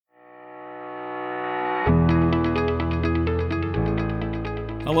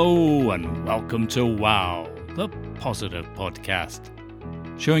Hello and welcome to WOW, the positive podcast,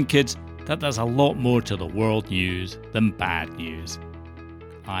 showing kids that there's a lot more to the world news than bad news.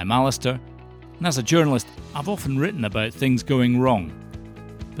 I'm Alistair, and as a journalist, I've often written about things going wrong.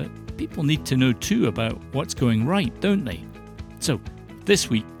 But people need to know too about what's going right, don't they? So, this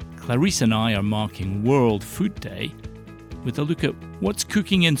week, Clarice and I are marking World Food Day with a look at what's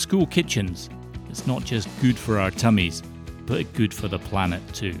cooking in school kitchens. It's not just good for our tummies, but good for the planet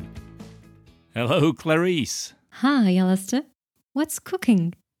too. Hello, Clarice. Hi, Alistair. What's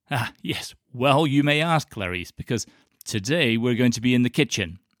cooking? Yes. Well, you may ask, Clarice, because today we're going to be in the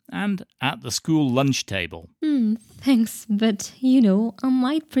kitchen and at the school lunch table. Thanks, but I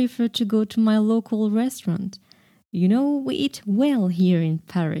might prefer to go to my local restaurant. We eat well here in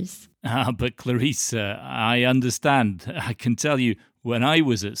Paris. But Clarice, I understand. I can tell you, when I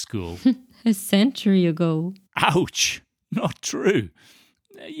was at school... A century ago. Ouch! Not true.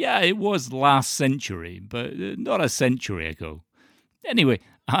 Yeah, it was last century, but not a century ago. Anyway,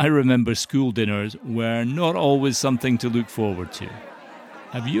 I remember school dinners were not always something to look forward to.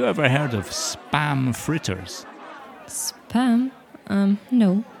 Have you ever heard of spam fritters? Spam?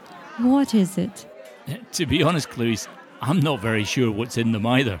 No. What is it? To be honest, Clarice, I'm not very sure what's in them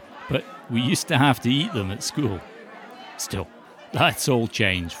either, but we used to have to eat them at school. Still, that's all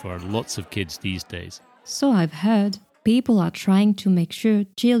changed for lots of kids these days. So I've heard. People are trying to make sure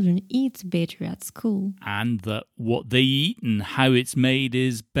children eat better at school. And that what they eat and how it's made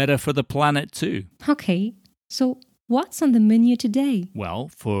is better for the planet too. Okay, so what's on the menu today? Well,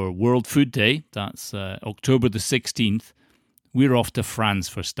 for World Food Day, that's October the 16th, we're off to France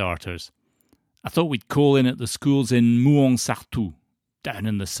for starters. I thought we'd call in at the schools in Mouhon-Sartoux, down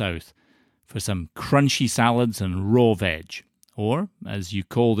in the south, for some crunchy salads and raw veg. Or, as you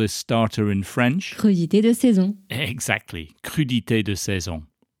call this starter in French... Crudité de saison. Exactly, crudité de saison.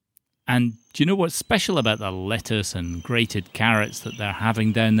 And do you know what's special about the lettuce and grated carrots that they're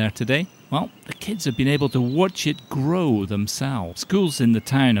having down there today? Well, the kids have been able to watch it grow themselves. Schools in the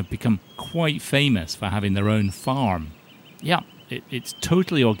town have become quite famous for having their own farm. Yeah, it's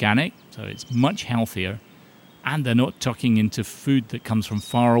totally organic, so it's much healthier. And they're not tucking into food that comes from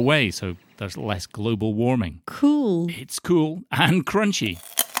far away, so there's less global warming. Cool. It's cool and crunchy.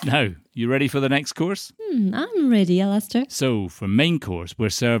 Now, you ready for the next course? I'm ready, Alistair. So, for main course, we're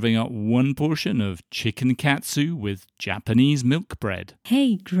serving up one portion of chicken katsu with Japanese milk bread.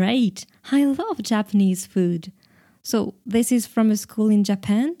 Hey, great. I love Japanese food. So, this is from a school in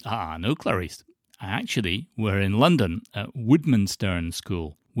Japan? No, Clarice. Actually, we're in London at Woodmansterne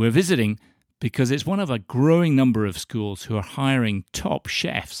School. We're visiting because it's one of a growing number of schools who are hiring top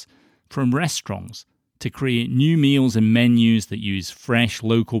chefs from restaurants to create new meals and menus that use fresh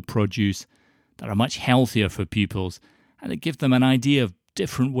local produce that are much healthier for pupils and that give them an idea of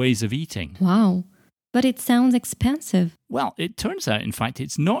different ways of eating. Wow, but it sounds expensive. Well, it turns out, in fact,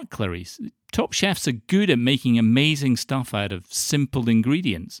 it's not, Clarice. Top chefs are good at making amazing stuff out of simple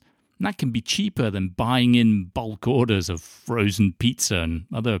ingredients. And that can be cheaper than buying in bulk orders of frozen pizza and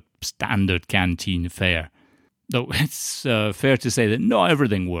other standard canteen fare. Though it's fair to say that not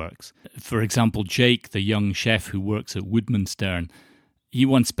everything works. For example, Jake, the young chef who works at Woodmansterne, he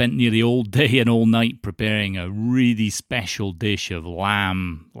once spent nearly all day and all night preparing a really special dish of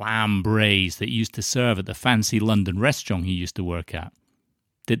lamb braise that he used to serve at the fancy London restaurant he used to work at.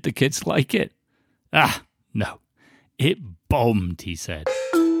 Did the kids like it? No. It bombed, he said.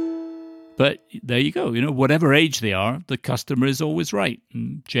 But there you go, whatever age they are, the customer is always right.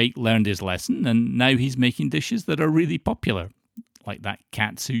 And Jake learned his lesson and now he's making dishes that are really popular, like that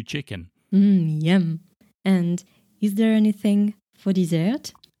katsu chicken. Yum. And is there anything for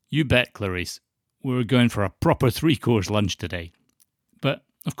dessert? You bet, Clarice. We're going for a proper 3-course lunch today. But,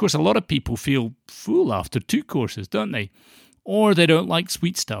 of course, a lot of people feel full after 2 courses, don't they? Or they don't like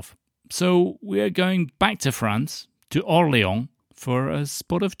sweet stuff. So we're going back to France, to Orléans, for a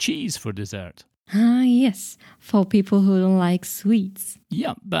spot of cheese for dessert. Yes, for people who don't like sweets.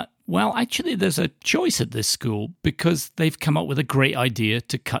 Yeah, but, well, actually there's a choice at this school because they've come up with a great idea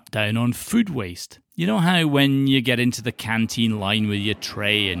to cut down on food waste. You know how when you get into the canteen line with your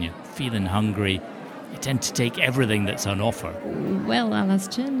tray and you're feeling hungry, you tend to take everything that's on offer? Well,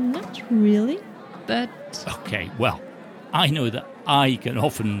 Alistair, not really, but... Okay, well, I know that I can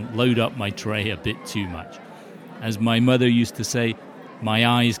often load up my tray a bit too much. As my mother used to say, my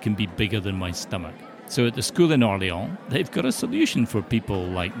eyes can be bigger than my stomach. So at the school in Orléans, they've got a solution for people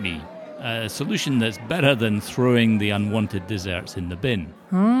like me. A solution that's better than throwing the unwanted desserts in the bin.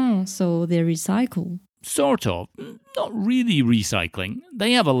 So they recycle. Sort of. Not really recycling.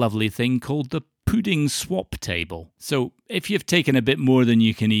 They have a lovely thing called the pudding swap table. So if you've taken a bit more than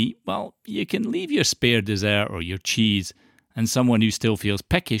you can eat, well, you can leave your spare dessert or your cheese, and someone who still feels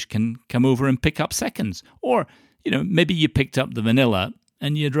peckish can come over and pick up seconds. Or, maybe you picked up the vanilla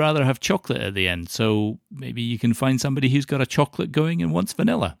and you'd rather have chocolate at the end, so maybe you can find somebody who's got a chocolate going and wants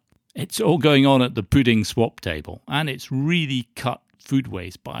vanilla. It's all going on at the pudding swap table, and it's really cut food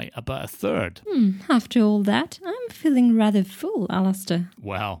waste by about a third. After all that, I'm feeling rather full, Alistair.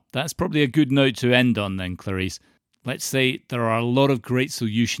 Well, that's probably a good note to end on then, Clarice. Let's say there are a lot of great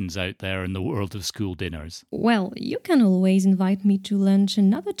solutions out there in the world of school dinners. Well, you can always invite me to lunch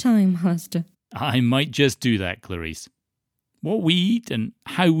another time, Alistair. I might just do that, Clarice. What we eat and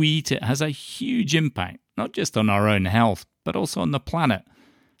how we eat it has a huge impact, not just on our own health, but also on the planet.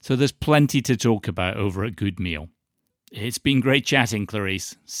 So there's plenty to talk about over a good meal. It's been great chatting,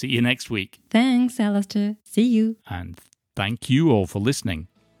 Clarice. See you next week. Thanks, Alistair. See you. And thank you all for listening.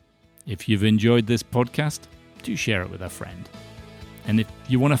 If you've enjoyed this podcast, do share it with a friend. And if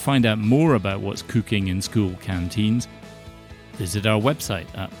you want to find out more about what's cooking in school canteens, visit our website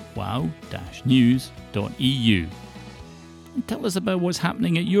at wow-news.eu and tell us about what's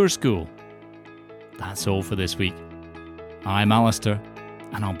happening at your school. That's all for this week. I'm Alistair,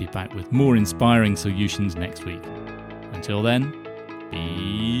 and I'll be back with more inspiring solutions next week. Until then,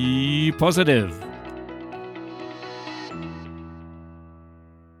 be positive.